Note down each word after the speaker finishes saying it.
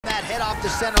that head off the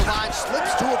center line,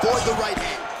 slips to avoid the right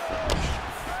hand.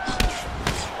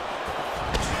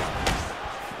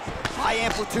 High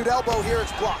amplitude elbow here,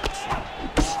 it's blocked.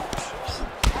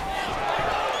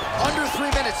 Under 3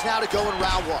 minutes now to go in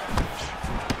round one.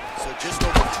 So just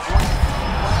over 20.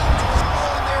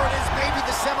 Oh, and there it is, maybe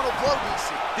the seminal blow,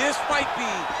 DC. This might be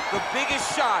the biggest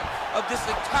shot of this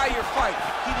entire fight.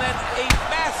 He landed a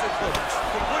massive hook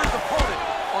to put his opponent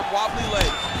on wobbly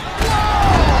legs.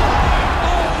 Whoa!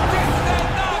 Oh, he tasted that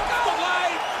knockout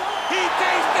line! He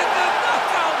tasted the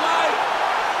knockout line!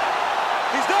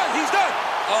 He's done, he's done!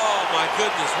 Oh my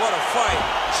goodness, what a fight.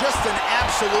 Just an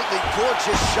absolutely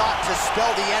gorgeous shot to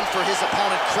spell the end for his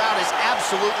opponent. Crowd is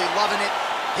absolutely loving it.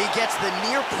 He gets the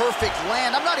near-perfect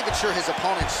land. I'm not even sure his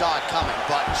opponent saw it coming,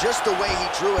 but just the way he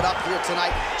drew it up here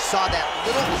tonight, saw that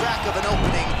little crack of an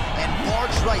opening and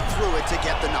barged right through it to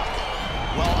get the knockout.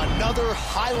 Well, another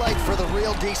highlight for the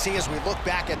real DC as we look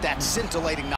back at that scintillating